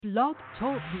Blog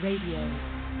Talk Radio.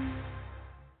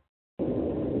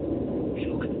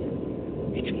 Look,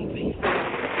 it's moving.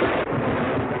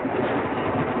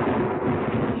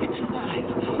 It's alive.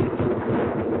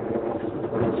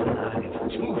 It's alive.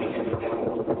 It's moving.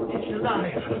 It's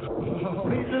alive. Oh,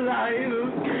 it's alive.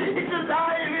 It's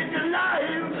alive. It's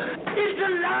alive. It's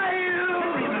alive.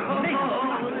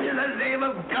 Oh, in the name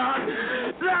of God.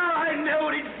 Now I know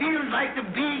what it feels like to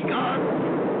be God.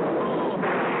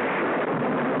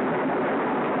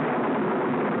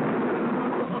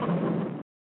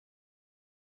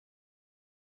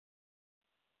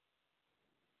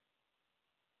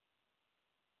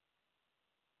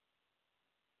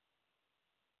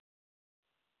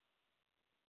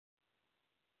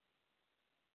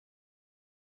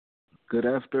 Good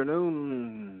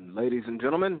afternoon, ladies and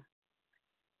gentlemen.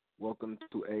 Welcome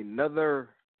to another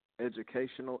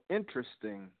educational,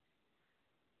 interesting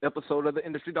episode of the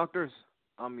Industry Doctors.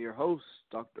 I'm your host,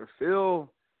 Dr. Phil,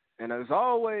 and as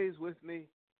always with me,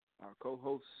 our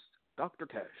co-host, Dr.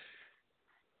 Cash.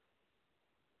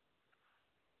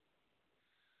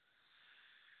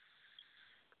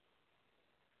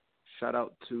 Shout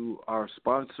out to our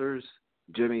sponsors,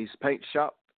 Jimmy's Paint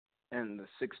Shop and the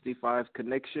 65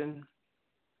 Connection.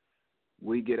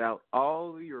 We get out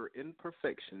all your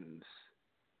imperfections.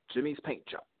 Jimmy's Paint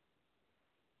Shop,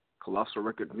 Colossal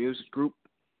Record Music Group,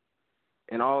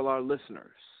 and all our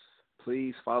listeners.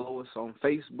 Please follow us on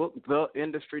Facebook, The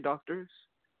Industry Doctors,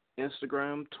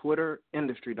 Instagram, Twitter,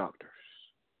 Industry Doctors.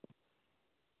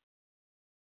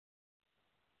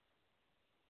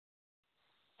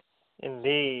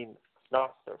 Indeed,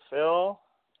 Dr. Phil.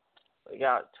 We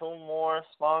got two more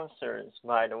sponsors,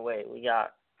 by the way. We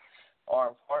got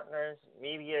our partners,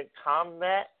 Media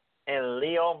Combat and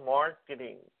Leo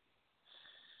Marketing.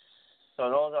 So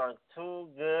those are two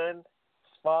good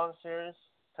sponsors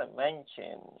to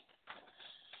mention.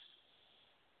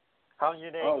 How's your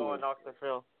day going, Dr.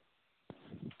 Phil?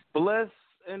 Blessed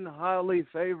and highly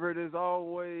favored as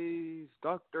always.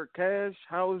 Dr. Cash,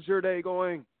 how's your day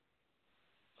going?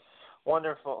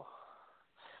 Wonderful.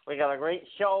 We got a great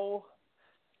show.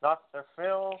 Dr.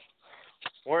 Phil,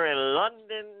 we're in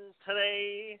London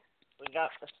today. We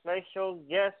got a special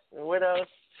guest with us,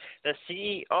 the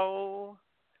CEO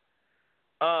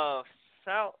of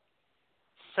South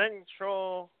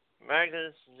Central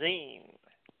Magazine.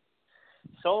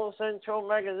 Soul Central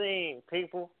Magazine,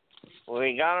 people.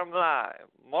 We got him live.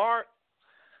 Mark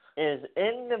is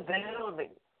in the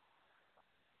building.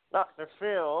 Dr.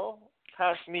 Phil,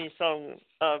 pass me some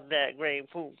of that Grey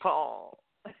Poupon.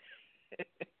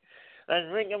 Let's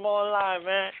bring him on live,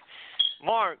 man.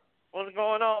 Mark, what's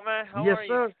going on, man? How are you? Yes,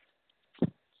 sir.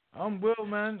 I'm well,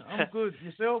 man. I'm good.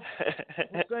 Yourself?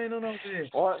 What's going on over there?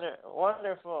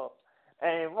 Wonderful.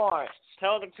 Hey, Mark,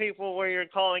 tell the people where you're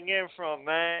calling in from,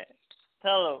 man.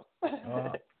 Tell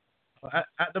them.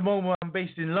 At the moment, I'm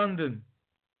based in London.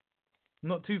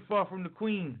 Not too far from the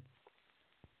Queen.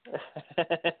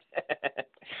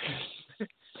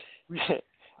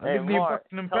 Hey, Mark,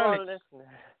 tell our listeners.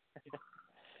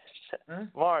 Huh?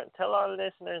 Mark, tell our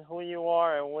listeners who you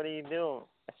are and what do you do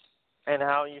and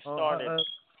how you started.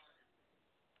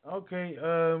 Okay.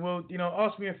 Well,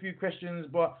 ask me a few questions,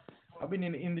 but I've been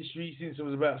in the industry since I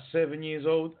was about 7 years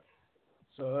old.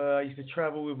 So I used to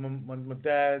travel with my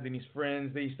dad and his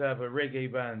friends. They used to have a reggae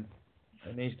band,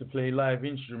 and they used to play live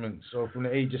instruments. So from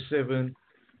the age of 7,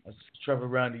 I used to travel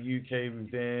around the UK with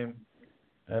them.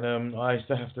 And I used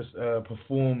to have to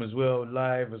perform as well,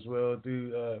 live as well,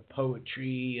 do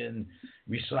poetry and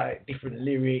recite different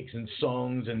lyrics and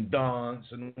songs and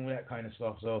dance and all that kind of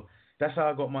stuff. So that's how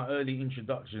I got my early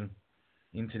introduction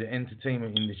into the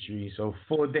entertainment industry. So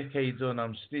 4 decades on,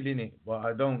 I'm still in it, but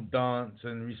I don't dance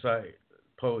and recite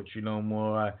poetry no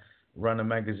more. I run a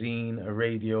magazine, a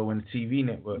radio, and a TV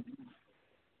network.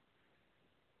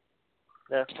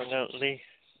 Definitely.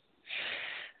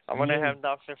 I'm going to have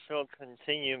Dr. Phil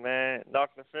continue, man.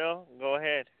 Dr. Phil, go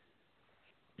ahead.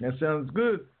 That sounds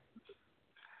good.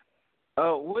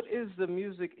 What is the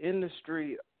music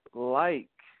industry like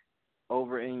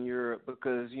over in Europe?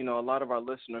 Because, a lot of our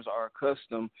listeners are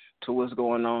accustomed to what's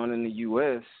going on in the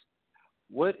U.S.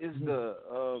 What is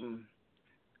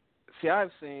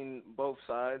I've seen both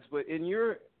sides, but in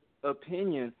your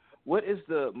opinion, what is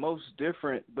the most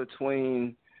different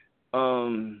between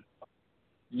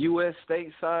U.S.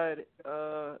 stateside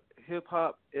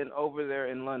hip-hop and over there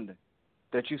in London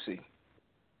that you see?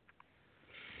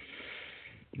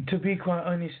 To be quite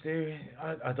honest,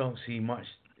 I don't see much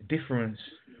difference,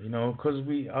 because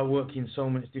I work in so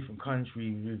many different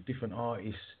countries with different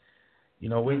artists.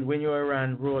 When you're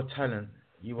around raw talent,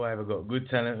 you either got good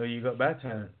talent or you got bad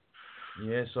talent.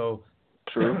 Yeah, so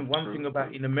True. One true. thing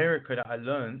about in America that I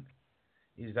learned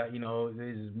is that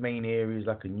there's main areas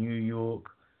like in New York,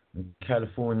 and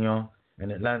California,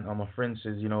 and Atlanta. My friend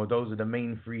says those are the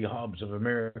main three hubs of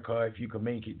America. If you can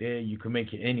make it there, you can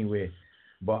make it anywhere.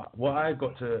 But what I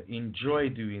got to enjoy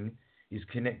doing is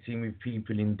connecting with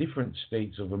people in different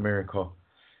states of America,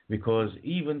 because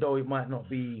even though it might not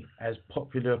be as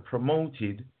popular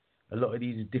promoted, a lot of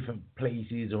these different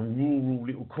places and rural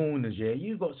little corners,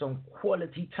 you've got some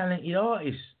quality talented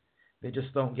artists. They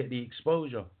just don't get the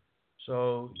exposure.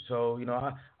 So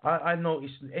I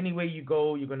noticed anywhere you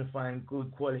go, you're gonna find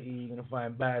good quality, you're gonna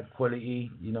find bad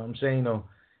quality. You know what I'm saying? No.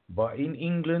 But in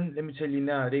England, let me tell you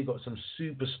now, they got some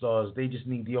superstars. They just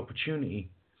need the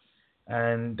opportunity,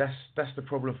 and that's the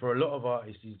problem for a lot of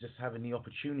artists, is just having the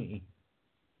opportunity.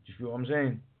 Do you feel what I'm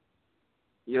saying?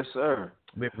 Yes, sir.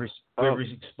 Whether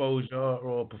it's exposure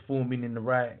or performing in the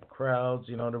right crowds,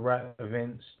 the right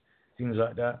events, things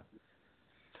like that.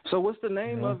 So what's the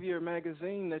name of your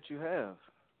magazine that you have?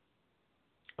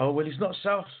 Oh, well, it's not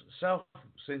South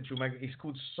Central Magazine. It's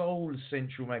called Soul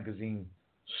Central Magazine.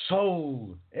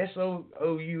 Soul. Soul.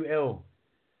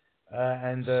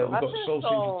 And we've got Soul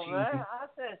Central TV. Man. I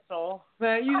said soul.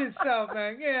 Man, you did South,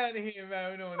 man. Get out of here,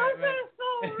 man. We know that, I said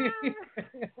soul,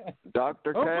 man.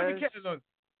 Dr. I'm Cash. putting the kettle on.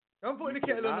 I'm putting the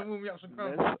kettle on and warming up some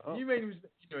crumpets. You made a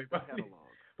mistake. Anyway,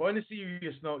 but on a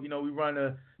serious note, we run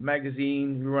a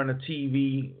magazine, we run a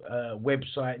TV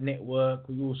website network,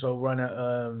 we also run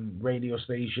a radio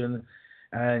station,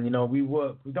 and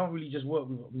we don't really just work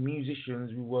with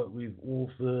musicians, we work with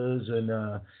authors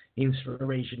and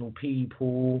inspirational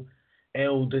people,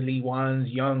 elderly ones,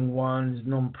 young ones,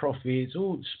 non-profits,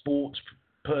 all sports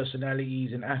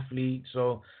personalities and athletes.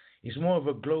 So it's more of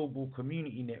a global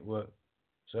community network.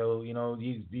 So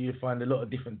you find a lot of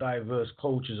different diverse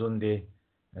cultures on there.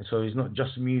 And so it's not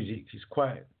just music; it's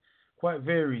quite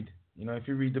varied. If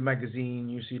you read the magazine,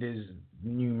 you see there's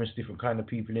numerous different kind of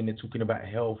people in there talking about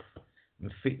health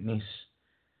and fitness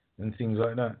and things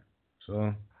like that.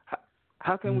 So,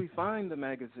 how can we find the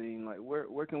magazine? Like,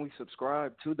 where can we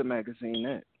subscribe to the magazine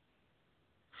at?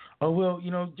 Oh well,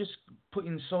 just put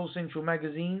in Soul Central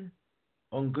Magazine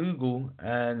on Google,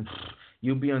 and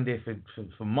you'll be on there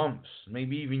for months,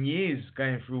 maybe even years,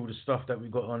 going through all the stuff that we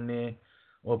got on there.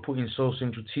 Or put in Soul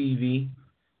Central TV,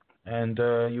 and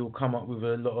you'll come up with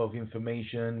a lot of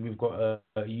information. We've got a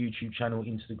YouTube channel,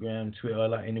 Instagram, Twitter,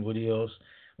 like anybody else.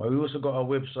 But we also got our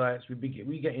websites.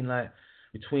 We getting like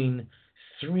between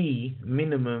 3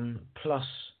 minimum plus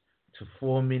to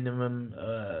 4 minimum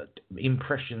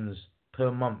impressions per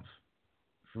month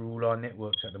through all our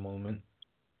networks at the moment.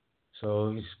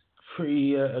 So it's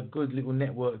pretty a good little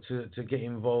network to get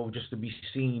involved, just to be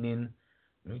seen in.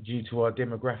 Due to our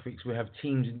demographics, we have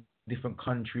teams in different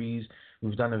countries.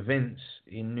 We've done events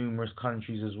in numerous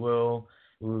countries as well.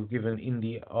 We've given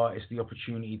indie artists the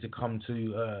opportunity to come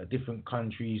to different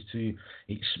countries to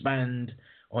expand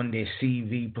on their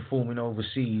CV performing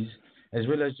overseas, as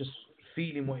well as just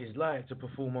feeling what it's like to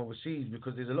perform overseas,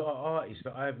 because there's a lot of artists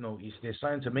that I've noticed, they're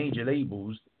signed to major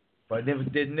labels, but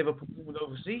they've never performed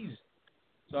overseas.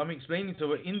 So I'm explaining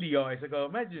to an indie artist, I go,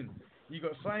 imagine, you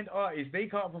got signed artists, they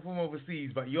can't perform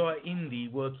overseas, but you're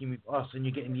indie working with us and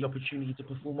you're getting the opportunity to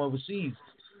perform overseas.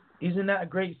 Isn't that a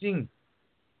great thing?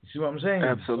 You see what I'm saying?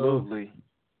 Absolutely. So,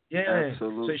 yeah.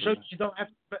 Absolutely. So it shows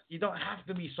you don't have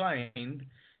to be signed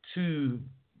to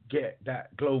get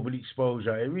that global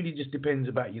exposure. It really just depends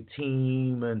about your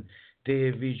team and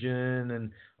their vision,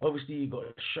 and obviously you've got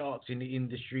sharks in the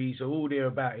industry, so all they're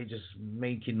about is just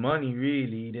making money,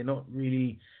 really. They're not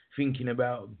really thinking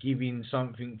about giving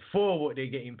something for what they're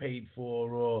getting paid for,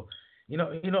 or you know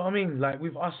what I mean? Like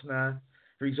with us now,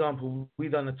 for example, we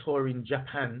done a tour in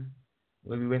Japan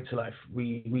where we went to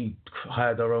we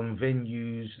had our own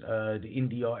venues, the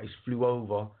indie artists flew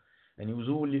over, and it was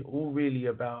all really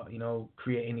about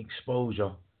creating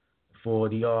exposure for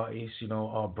the artists,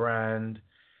 our brand,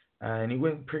 and it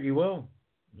went pretty well.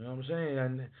 You know what I'm saying?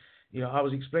 And I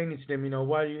was explaining to them,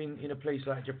 while you're in a place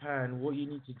like Japan, what you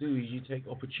need to do is you take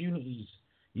opportunities.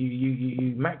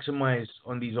 You maximize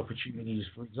on these opportunities.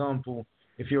 For example,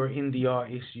 if you're an indie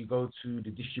artist, you go to the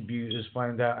distributors,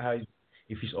 find out how,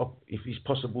 if it's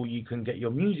possible, you can get your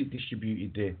music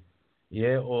distributed there.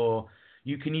 Yeah, or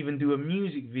you can even do a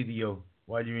music video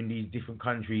while you're in these different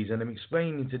countries. And I'm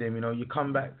explaining to them, you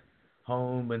come back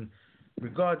home, and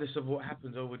regardless of what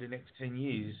happens over the next 10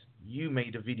 years, you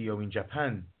made a video in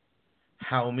Japan.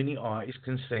 How many artists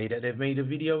can say that they've made a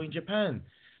video in Japan?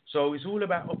 So it's all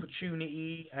about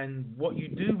opportunity and what you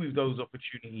do with those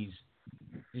opportunities.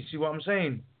 You see what I'm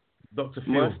saying? Dr.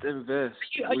 Phil. Must invest.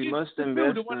 We you must Dr. Phil,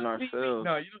 invest the one in that's leading? ourselves.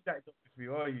 No, you're not that Dr.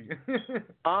 Phil, are you?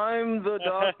 I'm the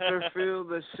Dr. Phil,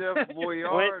 the Chef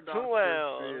Boyard With two Dr.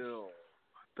 L's. Phil.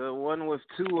 The one with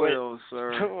two With L's,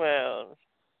 sir. 2 L's.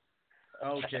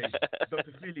 Okay,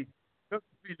 Dr. Philly. Dr.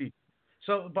 Philly.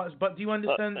 So, but do you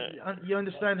understand? You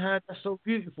understand how that's so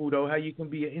beautiful, though? How you can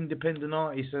be an independent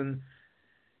artist and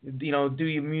do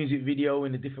your music video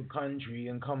in a different country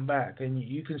and come back, and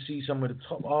you can see some of the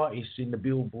top artists in the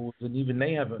billboards, and even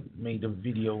they haven't made a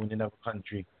video in another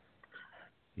country.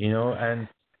 And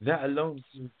that alone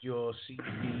with your CD,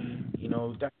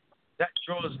 that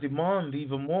draws demand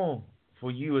even more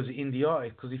for you as an indie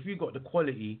artist. Because if you've got the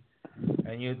quality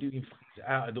and you're doing things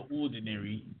out of the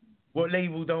ordinary, what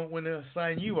label don't want to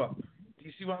sign you up? Do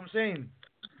you see what I'm saying?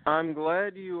 I'm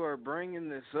glad you are bringing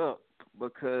this up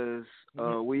because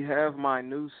we have my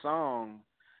new song,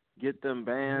 Get Them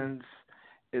Bands.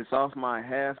 It's off my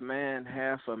Half Man,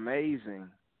 Half Amazing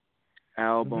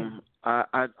album.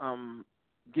 I'm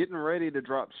getting ready to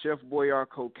drop Chef Boyard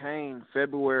Cocaine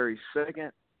February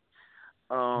 2nd.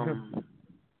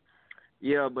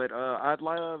 Yeah, but I'd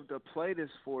love to play this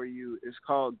for you. It's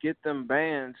called Get Them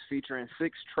Bands featuring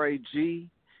 6 Trey G,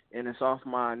 and it's off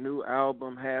my new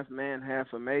album, Half Man,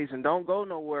 Half Amazing. Don't go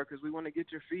nowhere because we want to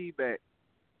get your feedback.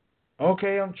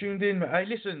 Okay, I'm tuned in. Hey,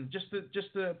 listen, just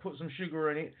to put some sugar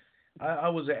on it, I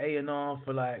was at A&R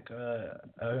for like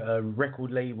a record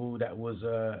label that was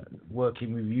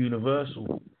working with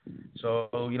Universal. So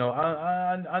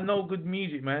I know good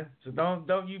music, man. So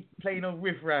don't you play no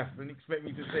riff-raff and expect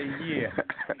me to say yeah.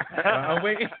 I'm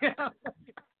waiting.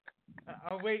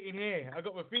 I'm waiting here. I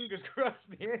got my fingers crossed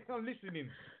here. I'm listening.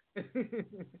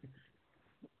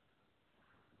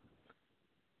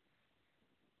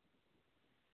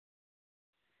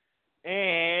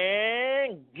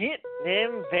 And get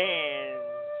them bands.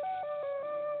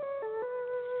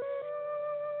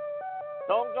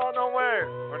 Don't go nowhere.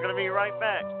 We're going to be right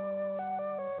back.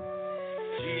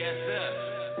 GSF.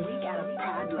 We got a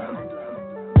problem.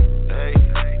 Hey,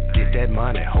 get that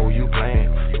money, ho, you playing.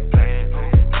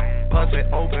 Pussy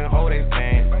open, ho, they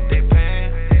paying.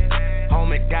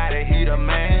 Homie got it, he the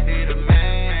man.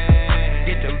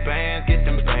 Get them bands, get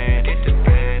them bands.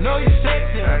 Know you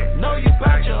sexy, know you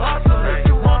bout your hustle. If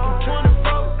you want them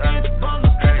 24 inch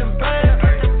bundles, get them bands.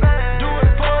 Do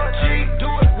it for a G, do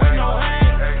it with no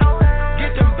hands.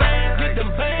 Get them bands, get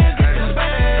them bands, get them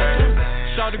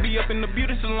bands. Shawty be up in the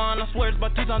beauty salon, I swear it's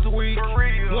about 2 times a week.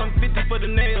 150 for the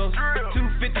nails,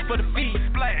 250 for the feet,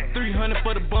 300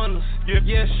 for the bundles.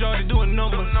 Yeah, shawty doing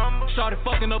numbers. Shawty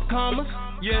fucking up commas.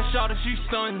 Yeah, shawty, she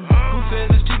stunning. Who says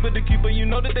it's cheaper to keep her? You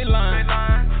know that they lying.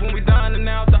 When we dining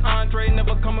out, the entree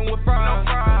never coming with fries.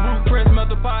 Root press, melt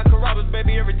the pie, Carrabba's,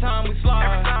 baby, every time we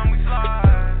slide.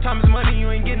 Time is money,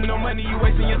 you ain't getting no money, you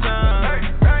wasting your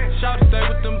time. Shawty stay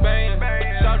with them bands.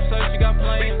 Shawty say she got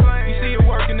plans. You see her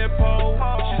working that pole,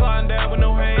 she sliding down with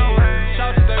no hands.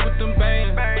 Shawty stay with them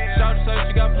bands. Shawty say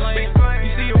she got plans.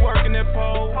 You see her working that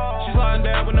pole, she sliding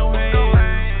down with no hands.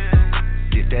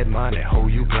 Get that money, ho,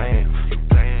 you playing.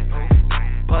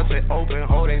 Pussy open,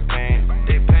 ho, they paying.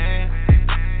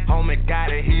 Homie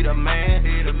got it, he the man.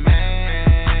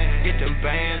 Get them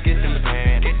bands, get them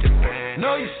bands.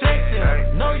 Know you sexy,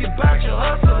 know you bout your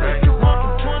hustle. If you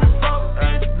want them 24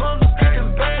 inch bundles, get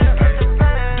them bands.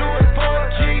 Do it for a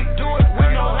G, do it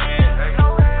with no hands.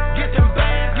 Get them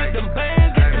bands, get them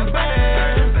bands, get them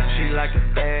bands. She like the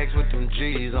bags with them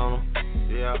G's on them.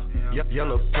 Yeah.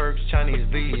 Yellow perks, Chinese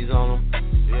V's on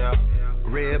them. Yeah.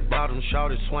 Red bottom,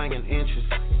 shorty swinging inches.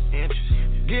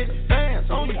 Get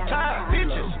fans on your tired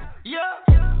bitches. Yeah.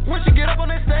 When she get up on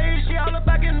that stage, she all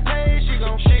about getting paid. She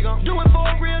gon' do it for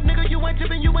a real nigga. You ain't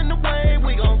tipping, you in the way.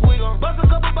 We gon' bust a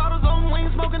couple bottles on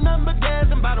wings, smoking nothing but gas.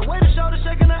 And by the way the shorty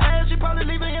shaking her ass, she probably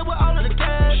leaving here with all of the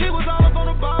cash. She was all up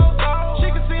on the ball.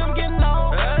 She can see I'm getting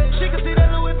off. She can see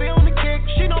that Louis V on the kick.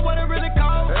 She know what it really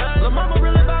costs. Lil' mama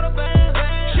really about a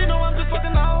band. She know I'm just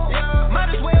fucking off.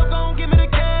 Might as well gon' give me the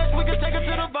cash. We can take her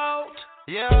to the vault.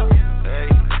 Yeah.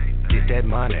 Get that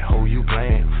money, ho, you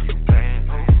playing.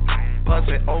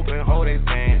 Pussy open, ho, they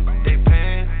paying.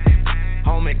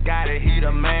 Homie got it, he the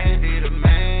man.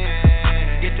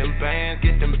 Get them bands,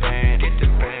 get them bands.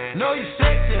 Know you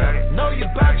sexy, know you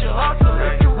bout your hustle.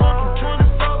 If you want them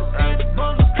 24 inch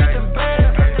bundles, get them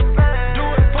bands. Do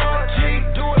it for a G,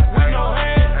 do it with no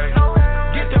hands.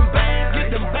 Get them bands,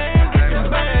 get them bands, get them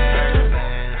bands.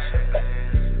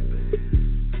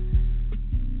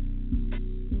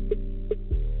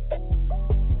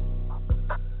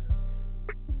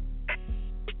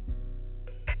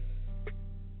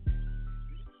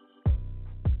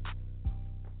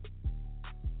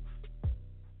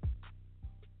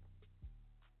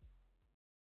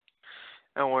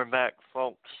 And we're back,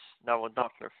 folks. That was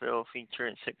Dr. Phil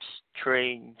featuring 6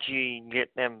 Trey G. Get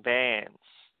them bands.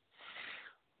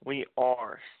 We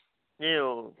are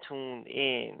still tuned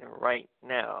in right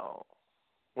now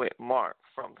with Mark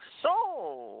from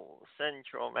Soul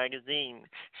Central Magazine.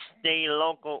 Stay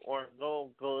local or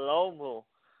go global.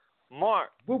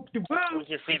 Mark, what's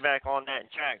your feedback on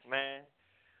that track, man?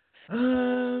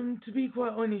 To be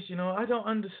quite honest, I don't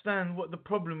understand what the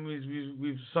problem is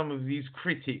with some of these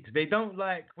critics. They don't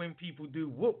like when people do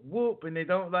whoop whoop, and they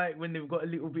don't like when they've got a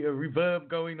little bit of reverb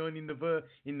going on in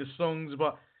the songs.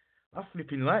 But I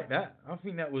flipping like that. I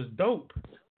think that was dope.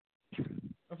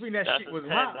 I think that shit was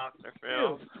hot. Dr.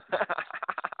 Phil.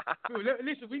 Phil,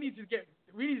 listen, we need to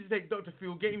take Dr.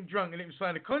 Phil, get him drunk, and let him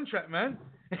sign a contract, man.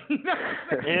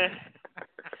 Yeah.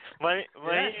 But he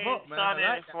ain't signed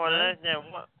it for less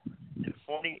than what?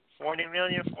 40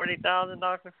 million, 40,000,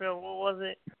 Dr. Phil. What was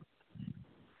it?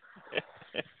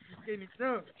 Get him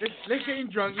drunk. Let's get him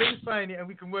drunk, let him sign it, and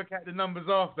we can work out the numbers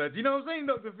after. Do you know what I'm saying,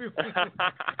 Dr. Phil?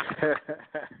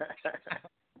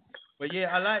 But yeah,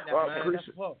 I like that, man. That's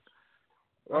pop.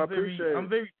 I'm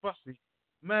very fussy.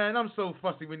 Man, I'm so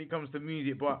fussy when it comes to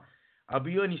music, but I'll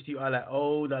be honest to you, I like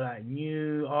old, I like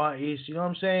new artists, you know what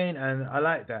I'm saying? And I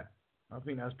like that. I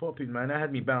think that's popping, man. That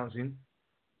had me bouncing.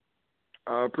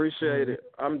 I appreciate it.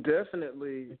 I'm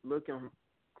definitely looking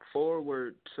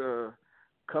forward to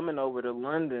coming over to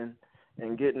London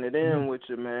and getting it in with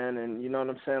you, man. And you know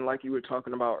what I'm saying? Like you were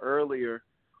talking about earlier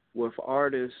with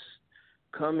artists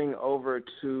coming over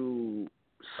to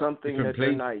something that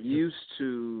they're not used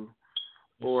to,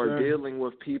 or dealing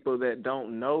with people that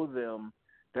don't know them.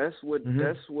 That's what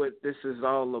this is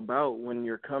all about. When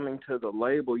you're coming to the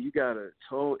label, you gotta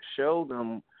show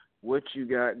them what you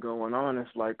got going on.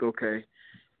 It's like, okay,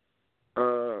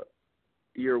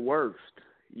 you're worth.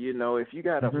 If you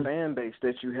got a fan base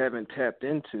that you haven't tapped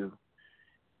into,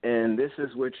 and this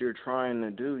is what you're trying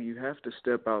to do, you have to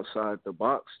step outside the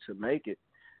box to make it.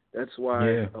 That's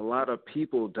why a lot of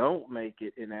people don't make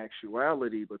it in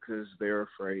actuality, because they're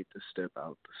afraid to step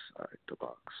outside the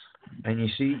box. And you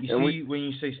see when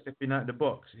you say stepping out the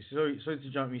box, sorry to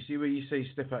jump, you see where you say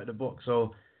step out the box.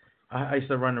 So I used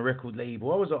to run a record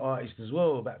label. I was an artist as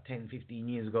well about 10, 15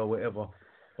 years ago, whatever.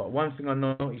 But one thing I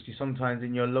noticed is sometimes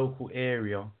in your local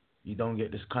area, you don't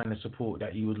get this kind of support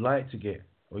that you would like to get,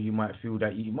 or you might feel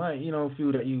that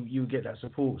you get that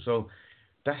support. So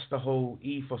that's the whole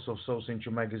ethos of Soul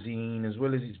Central Magazine, as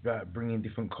well as it's about bringing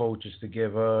different cultures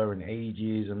together and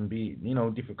ages and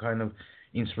different kind of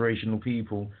inspirational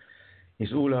people.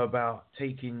 It's all about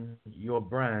taking your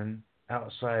brand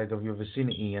outside of your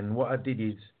vicinity. And what I did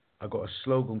is I got a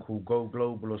slogan called Go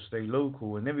Global or Stay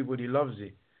Local, and everybody loves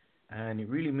it. And it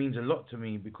really means a lot to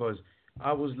me, because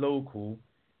I was local,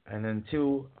 and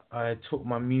until I took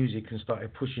my music and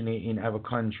started pushing it in other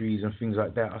countries and things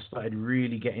like that, I started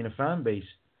really getting a fan base.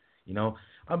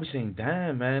 I'll be saying,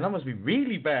 damn, man, I must be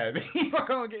really bad if I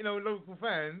can't get no local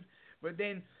fans. But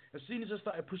then as soon as I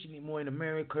started pushing it more in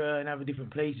America and other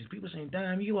different places, people saying,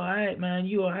 damn, you alright, man,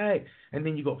 you alright. And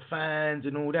then you got fans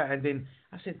and all that. And then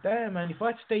I said, damn, man, if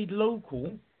I stayed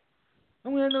local, I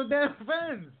wouldn't have no damn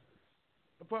fans.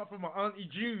 Apart from my Auntie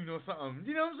June or something.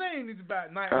 You know what I'm saying? It's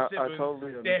about 97. I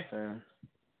totally understand.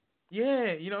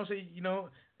 Yeah,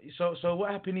 so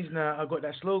what happened is now I got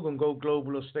that slogan, Go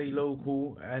Global or Stay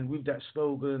Local, and with that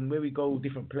slogan, where we go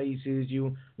different places,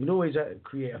 you'll always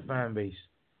create a fan base.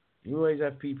 You always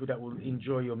have people that will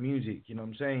enjoy your music, you know what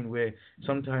I'm saying, where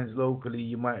sometimes locally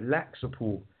you might lack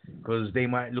support, because they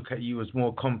might look at you as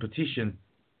more competition,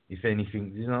 if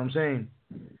anything, you know what I'm saying?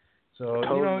 So,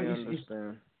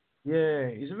 understand.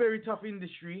 It's a very tough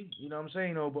industry, you know what I'm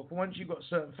saying, but once you've got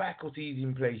certain faculties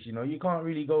in place, you can't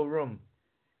really go wrong.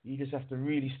 You just have to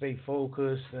really stay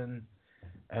focused and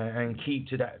keep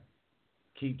to that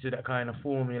kind of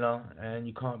formula, and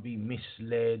you can't be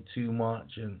misled too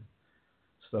much and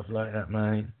stuff like that,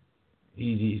 man.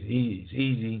 It's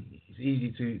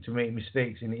easy to make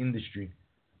mistakes in the industry.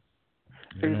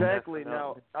 Exactly.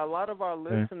 Now, a lot of our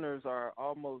listeners are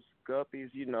almost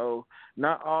guppies,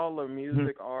 Not all are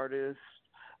music artists.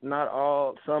 Not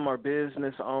all. Some are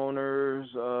business owners,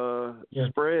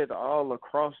 spread all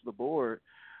across the board.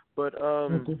 But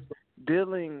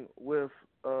dealing with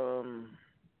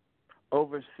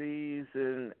overseas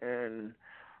and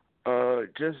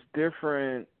just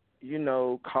different,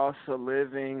 costs of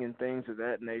living and things of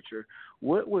that nature,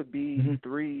 what would be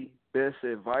 3 best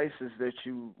advices that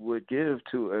you would give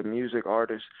to a music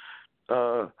artist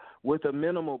with a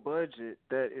minimal budget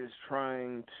that is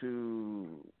trying to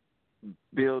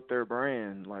build their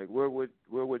brand? Like, where would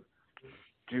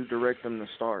you direct them to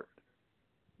start?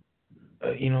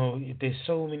 there's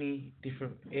so many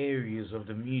different areas of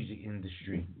the music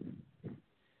industry.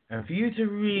 And for you to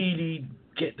really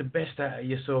get the best out of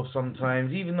yourself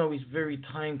sometimes, even though it's very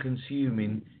time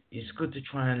consuming, it's good to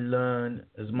try and learn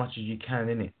as much as you can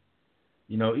in it.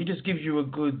 It just gives you a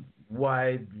good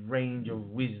wide range of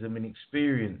wisdom and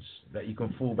experience that you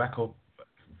can fall back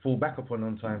upon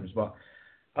on times. But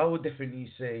I would definitely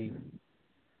say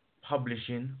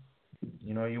publishing.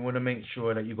 You want to make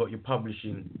sure that you got your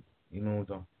publishing in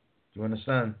order. Do you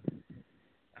understand?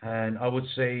 And I would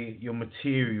say your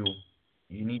material.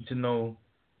 You need to know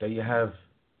that you have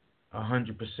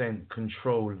 100%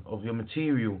 control of your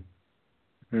material.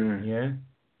 Yeah.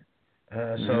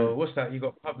 So what's that? You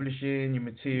got publishing, your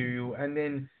material, and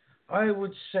then I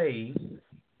would say,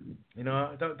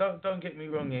 don't get me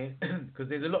wrong here, because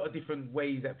there's a lot of different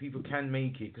ways that people can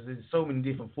make it, because there's so many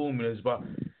different formulas. But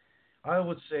I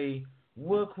would say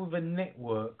work with a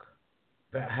network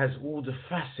that has all the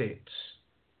facets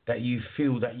that you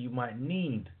feel that you might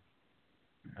need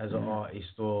as an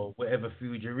artist or whatever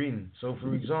field you're in. So,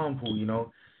 for example,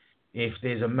 if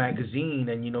there's a magazine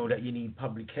and you know that you need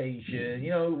publication,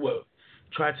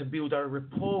 try to build a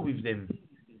rapport with them.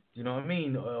 You know what I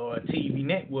mean? Or a TV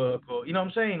network, or you know what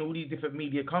I'm saying? All these different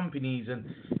media companies, and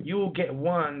you'll get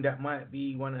one that might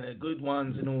be one of the good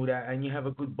ones and all that, and you have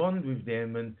a good bond with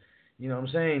them, and you know what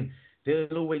I'm saying?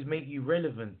 They'll always make you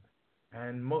relevant.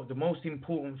 And the most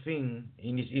important thing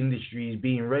in this industry is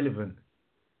being relevant.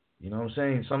 You know what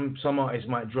I'm saying? Some artists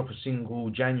might drop a single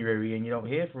January and you don't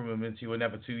hear from them until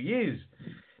another 2 years.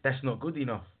 That's not good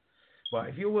enough. But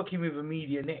if you're working with a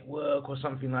media network or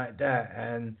something like that,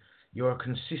 and you're a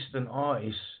consistent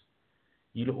artist,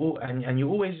 you're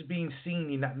always being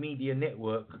seen in that media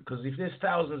network. Because if there's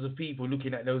thousands of people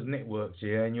looking at those networks,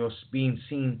 yeah, and you're being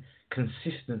seen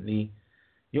consistently,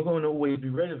 you're going to always be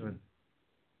relevant.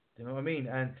 You know what I mean?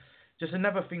 And just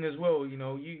another thing as well,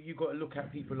 you got to look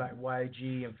at people like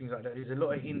YG and things like that. There's a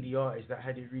lot of indie artists that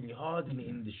had it really hard in the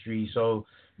industry, so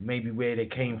maybe where they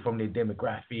came from, their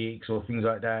demographics or things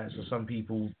like that. So some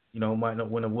people, might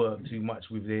not want to work too much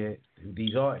with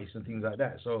these artists and things like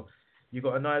that. So you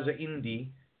got to know as an indie,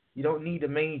 you don't need a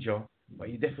major, but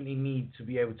you definitely need to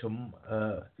be able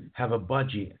to have a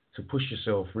budget to push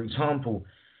yourself. For example,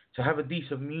 to have a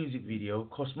decent music video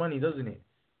costs money, doesn't it?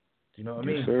 Do you know what I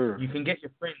mean? Sir. You can get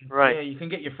your friend. Right. Yeah, you can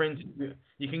get your friend to do it.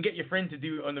 You can get your friend to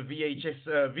do it on a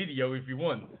VHS video if you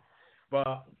want.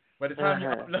 But by the time you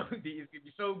upload it, it's gonna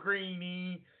be so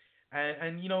grainy.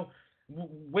 And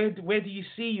where do you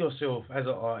see yourself as an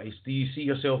artist? Do you see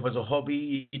yourself as a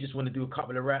hobby? You just want to do a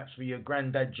couple of raps for your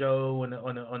granddad Joe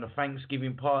on a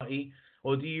Thanksgiving party,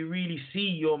 or do you really see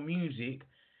your music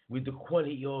with the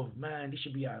quality of, man, this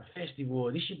should be at a festival,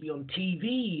 or this should be on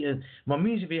TV, and my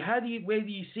music video? Where do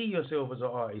you see yourself as an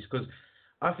artist? Because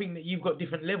I think that you've got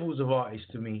different levels of artists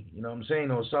to me, you know what I'm saying?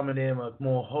 Or some of them are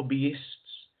more hobbyists,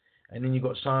 and then you've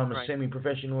got some are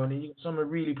semi-professional, and then you've got some are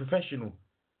really professional,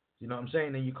 you know what I'm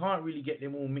saying? And you can't really get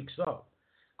them all mixed up,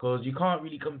 because you can't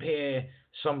really compare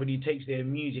somebody who takes their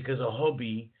music as a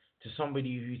hobby to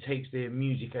somebody who takes their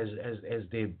music as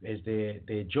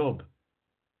their job.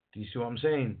 Do you see what I'm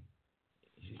saying?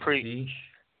 Preach. See?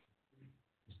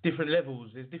 It's different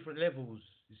levels. There's different levels.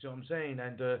 You see what I'm saying?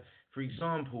 And for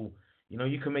example,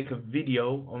 you can make a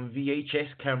video on VHS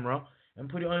camera and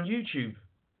put it on YouTube,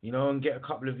 and get a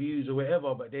couple of views or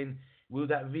whatever. But then, will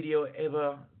that video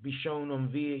ever be shown on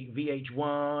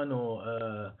VH1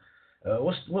 or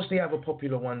what's the other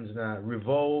popular ones now?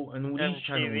 Revolt and all these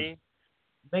channels.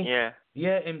 Yeah,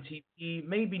 MTV.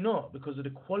 Maybe not, because of the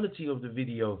quality of the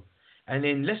video. And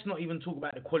then let's not even talk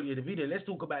about the quality of the video. Let's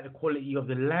talk about the quality of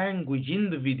the language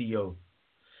in the video.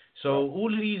 So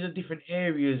all of these are different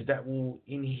areas that will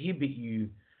inhibit you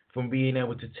from being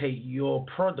able to take your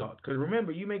product. Because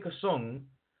remember, you make a song,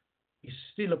 it's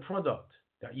still a product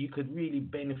that you could really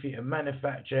benefit and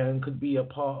manufacture and could be a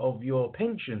part of your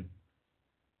pension.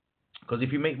 Because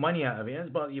if you make money out of it,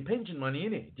 that's part of your pension money,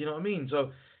 innit? Do you know what I mean?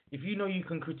 So if you know you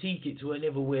can critique it to a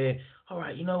level where, all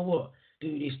right, you know what?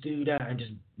 Do this, do that, and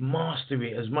just master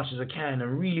it as much as I can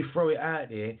and really throw it out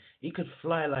there, it could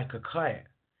fly like a kite.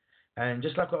 And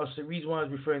just like the reason why I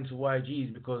was referring to YG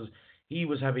is because he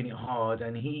was having it hard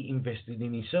and he invested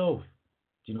in himself.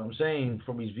 Do you know what I'm saying?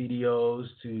 From his videos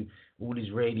to all his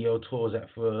radio tours at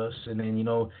first, and then,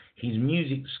 his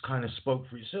music's kind of spoke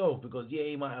for itself, because, yeah,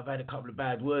 he might have had a couple of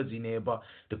bad words in there, but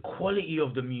the quality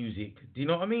of the music, do you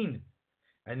know what I mean?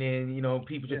 And then,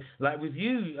 people just, like with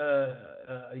you,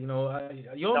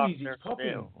 your music's popping,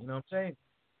 you know what I'm saying?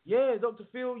 Yeah, Dr.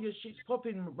 Phil, your shit's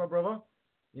popping, my brother.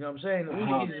 You know what I'm saying?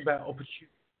 All it is about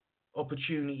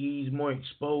opportunities, more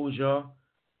exposure,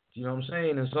 Do you know what I'm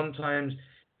saying? And sometimes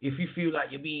if you feel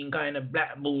like you're being kind of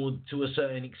blackballed to a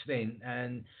certain extent,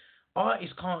 and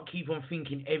artists can't keep on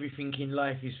thinking everything in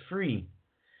life is free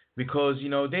because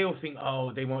they'll think,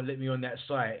 oh, they won't let me on that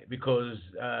site because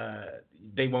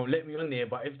they won't let me on there.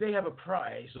 But if they have a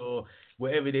price or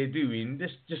whatever they're doing,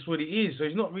 that's just what it is. So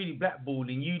it's not really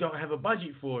blackballing. You don't have a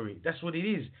budget for it. That's what it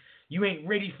is. You ain't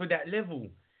ready for that level.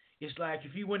 It's like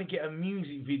if you want to get a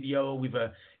music video with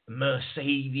a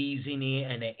Mercedes in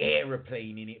it and an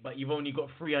aeroplane in it, but you've only got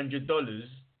 $300,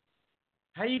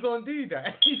 how you gonna do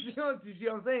that? You see what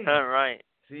I'm saying? Right.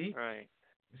 See? Right.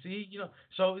 See,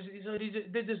 so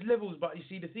there's levels, but you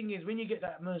see, the thing is, when you get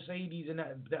that Mercedes and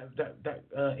that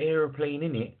aeroplane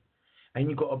in it, and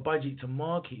you've got a budget to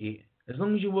market it, as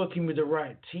long as you're working with the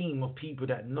right team of people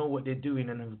that know what they're doing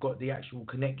and have got the actual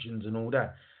connections and all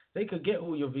that, they could get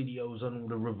all your videos on all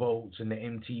the Revolts and the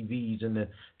MTVs and the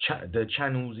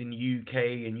channels in the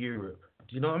UK and Europe.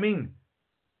 Do you know what I mean?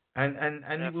 And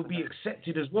it will be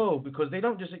accepted as well, because they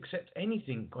don't just accept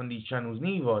anything on these channels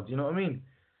neither. Do you know what I mean?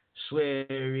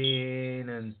 Swearing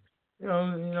and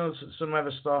some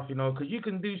other stuff, because you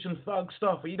can do some thug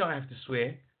stuff, but you don't have to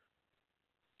swear.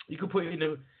 You could put in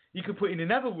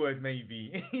another word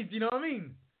maybe. Do you know what I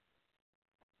mean?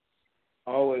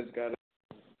 Always got to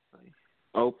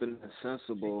open and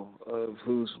sensible of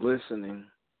who's listening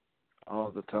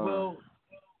all the time.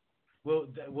 Well,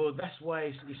 that's why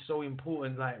it's so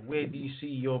important. Like, where do you see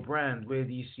your brand? Where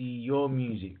do you see your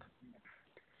music?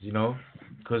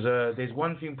 Because there's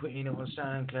one thing putting it on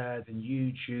SoundCloud and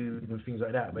YouTube and things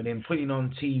like that, but then putting on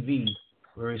TV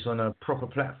where it's on a proper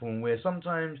platform, where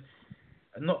sometimes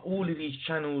not all of these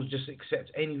channels just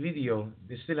accept any video.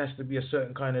 There still has to be a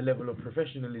certain kind of level of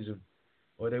professionalism,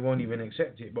 or they won't even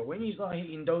accept it. But when you start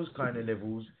hitting those kind of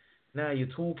levels, now you're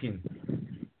talking.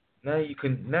 Now you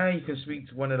can speak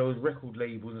to one of those record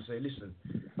labels and say, listen,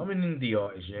 I'm an indie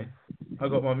artist, yeah? I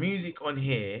got my music on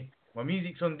here. My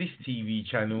music's on this TV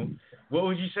channel. What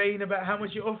was you saying about how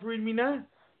much you're offering me now?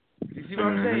 You see what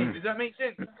I'm saying? Does that make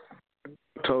sense?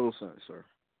 Total sense, sir.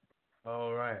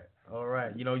 All right.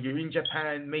 You're in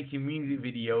Japan making music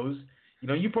videos.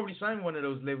 You probably signed one of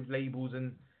those labels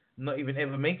and not even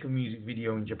ever make a music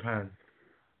video in Japan.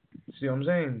 See what I'm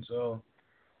saying? So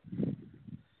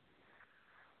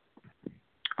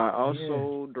I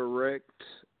also direct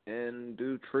and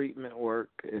do treatment work.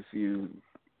 If you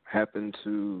happen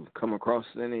to come across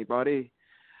anybody,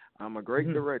 I'm a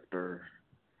great director.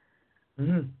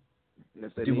 Mm-hmm.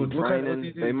 If they need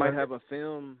training, they might have a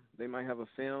film. They might have a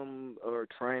film or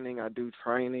training. I do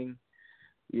training.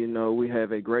 We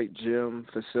have a great gym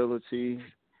facility,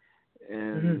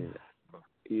 and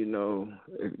you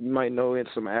might know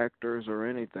some actors or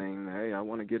anything. Hey, I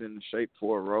want to get into shape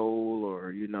for a role,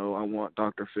 or I want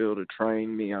Dr. Phil to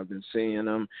train me. I've been seeing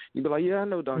him. You'd be like, yeah, I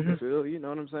know Dr. Phil. You know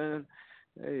what I'm saying?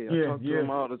 Hey, I talk to him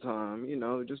all the time.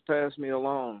 Just pass me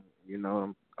along.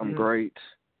 I'm great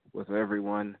with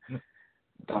everyone.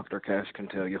 Dr. Cash can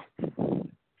tell you.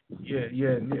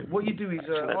 Yeah. What you do is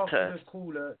after the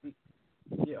call,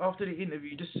 after the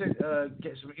interview, just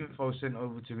get some info sent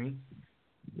over to me,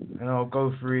 and I'll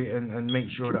go through it and make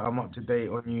sure that I'm up to date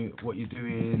on what you're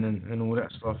doing and all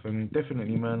that stuff. And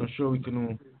definitely, man, I'm sure we can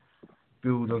all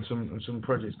build on some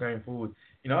projects going forward.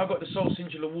 I've got the Soul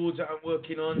Central Awards that I'm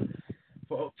working on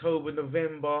for October,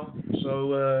 November,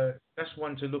 so that's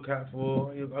one to look out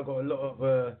for. I've got a lot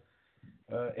of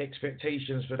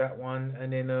expectations for that one,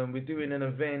 and then we're doing an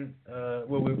event.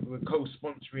 We're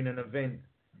co-sponsoring an event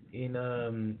in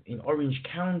Orange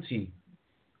County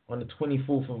on the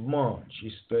 24th of March.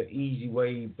 It's the Easy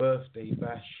Way birthday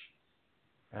bash,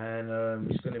 and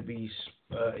it's going to be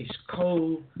it's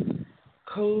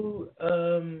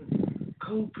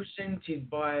co-presented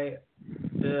by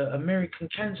the American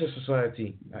Cancer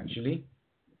Society, actually.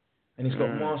 And it's got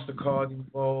MasterCard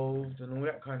involved and all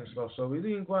that kind of stuff. So we're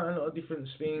doing quite a lot of different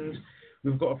things.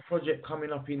 We've got a project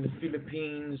coming up in the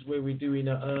Philippines where we're doing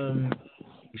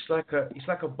it's like a it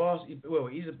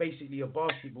is basically a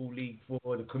basketball league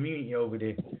for the community over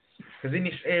there. Because in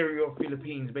this area of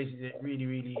Philippines, basically they're really,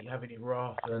 really having it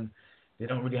rough, and they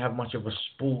don't really have much of a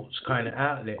sports kind of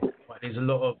outlet. But there's a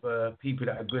lot of people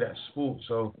that are good at sports.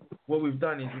 So what we've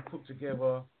done is we've put together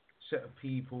a set of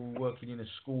people working in a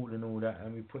school and all that,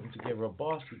 and we're putting together a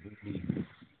basketball league.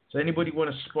 So anybody want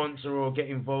to sponsor or get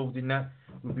involved in that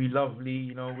would be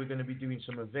lovely. We're going to be doing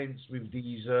some events with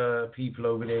these people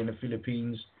over there in the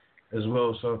Philippines as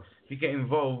well. So if you get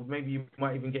involved, maybe you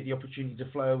might even get the opportunity to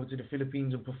fly over to the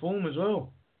Philippines and perform as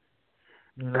well.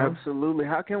 Absolutely.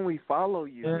 How can we follow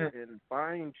you and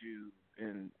find you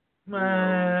and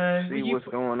see what's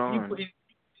going on?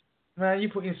 Man, you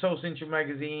put in Soul Central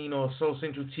Magazine or Soul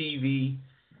Central TV,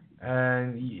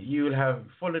 and you will have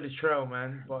follow the trail,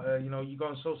 man. But you go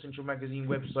on Soul Central Magazine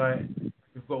website.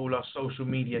 We've got all our social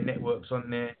media networks on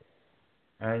there,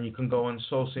 and you can go on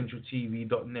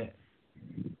soulcentraltv.net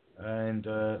and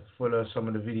follow some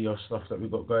of the video stuff that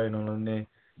we've got going on there.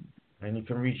 And you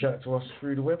can reach out to us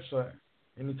through the website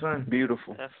anytime.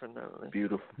 Beautiful. Definitely.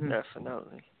 Beautiful.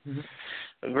 Definitely.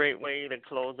 Mm-hmm. A great way to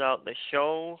close out the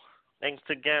show. Thanks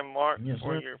again, Mark,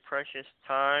 for your precious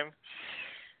time.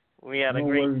 We had a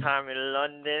great time in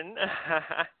London.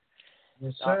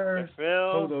 Yes, sir. Dr.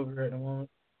 Phil. Cold over here at the moment.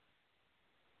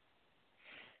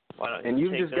 And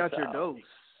you just got your dose.